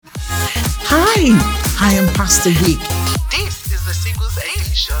Hi, I am Pastor Vic. This is the singles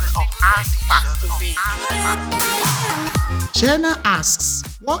edition of Ask Pastor V. Jenna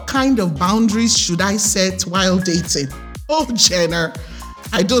asks, what kind of boundaries should I set while dating? Oh, Jenna,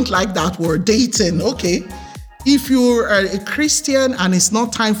 I don't like that word, dating. Okay. If you're a Christian and it's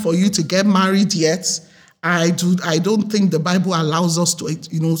not time for you to get married yet, I don't think the Bible allows us to,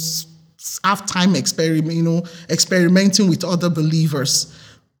 have time experimenting with other believers.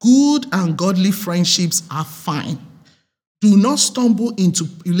 Good and godly friendships are fine. Do not stumble into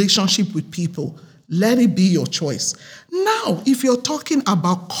relationship with people. Let it be your choice. Now, if you're talking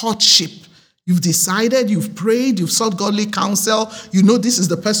about courtship, you've decided, you've prayed, you've sought godly counsel, you know this is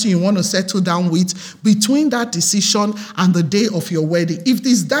the person you want to settle down with, between that decision and the day of your wedding, if it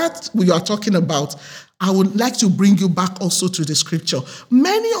is that we are talking about, I would like to bring you back also to the scripture.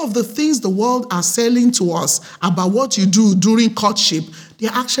 Many of the things the world are selling to us about what you do during courtship,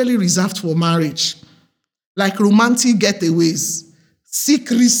 they're actually reserved for marriage. Like romantic getaways,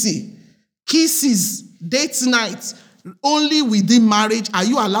 secrecy, kisses, date nights. Only within marriage are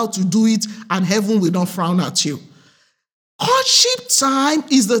you allowed to do it, and heaven will not frown at you. Courtship time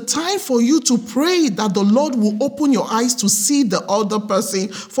is the time for you to pray that the Lord will open your eyes to see the other person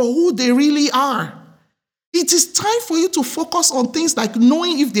for who they really are. It is time for you to focus on things like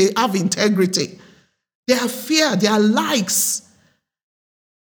knowing if they have integrity, their fear, their likes.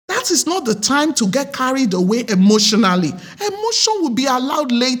 That is not the time to get carried away emotionally. Emotion will be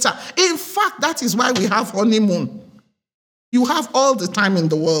allowed later. In fact, that is why we have honeymoon. You have all the time in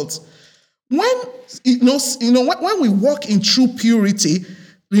the world. When when we walk in true purity,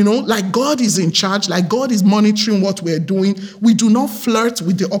 like God is in charge, like God is monitoring what we're doing, we do not flirt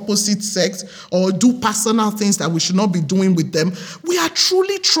with the opposite sex or do personal things that we should not be doing with them. We are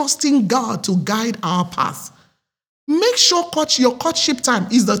truly trusting God to guide our path. Make sure your courtship time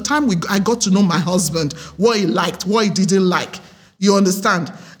is the time I got to know my husband, what he liked, what he didn't like. You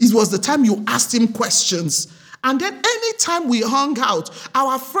understand? It was the time you asked him questions. And then anytime we hung out,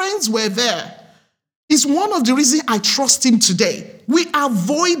 our friends were there. It's one of the reasons I trust him today. We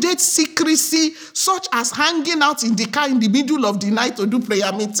avoided secrecy, such as hanging out in the car in the middle of the night to do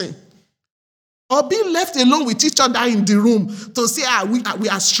prayer meeting. Or being left alone with each other in the room to say, we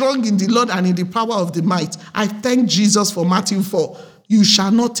are strong in the Lord and in the power of the might. I thank Jesus for Matthew 4. You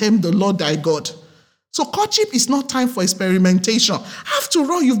shall not tempt the Lord thy God. So courtship is not time for experimentation. After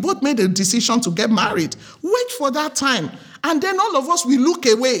all, you've both made a decision to get married. Wait for that time. And then all of us will look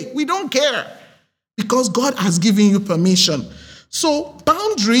away. We don't care. Because God has given you permission. So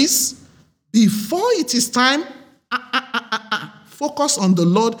boundaries, before it is time, focus on the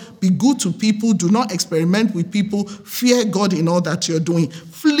Lord, be good to people, do not experiment with people, fear God in all that you're doing.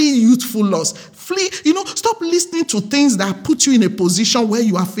 Flee youthful lust. Stop listening to things that put you in a position where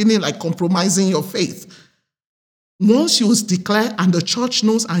you are feeling like compromising your faith. Once you declare and the church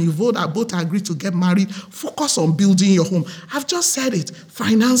knows and you both agree to get married, focus on building your home. I've just said it.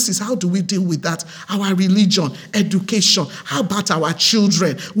 Finances, how do we deal with that? Our religion, education, how about our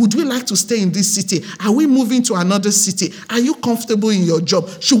children? Would we like to stay in this city? Are we moving to another city? Are you comfortable in your job?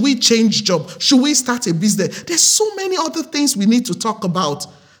 Should we change job? Should we start a business? There's so many other things we need to talk about.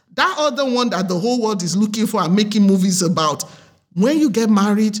 That other one that the whole world is looking for and making movies about. When you get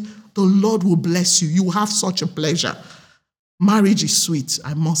married, the Lord will bless you. You will have such a pleasure. Marriage is sweet,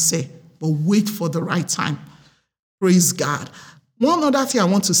 I must say, but wait for the right time. Praise God. One other thing I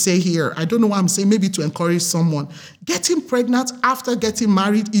want to say here, I don't know why I'm saying, maybe to encourage someone. Getting pregnant after getting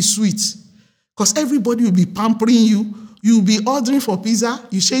married is sweet because everybody will be pampering you. You'll be ordering for pizza.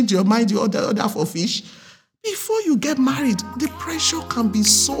 You change your mind, you order for fish. Before you get married, the pressure can be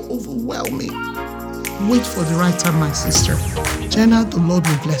so overwhelming. Wait for the right time, my sister. Jenna, the Lord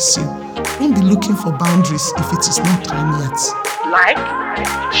will bless you. Don't be looking for boundaries if it is not time yet. Like,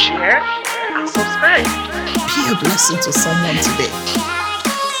 share, and subscribe. Be a blessing to someone today.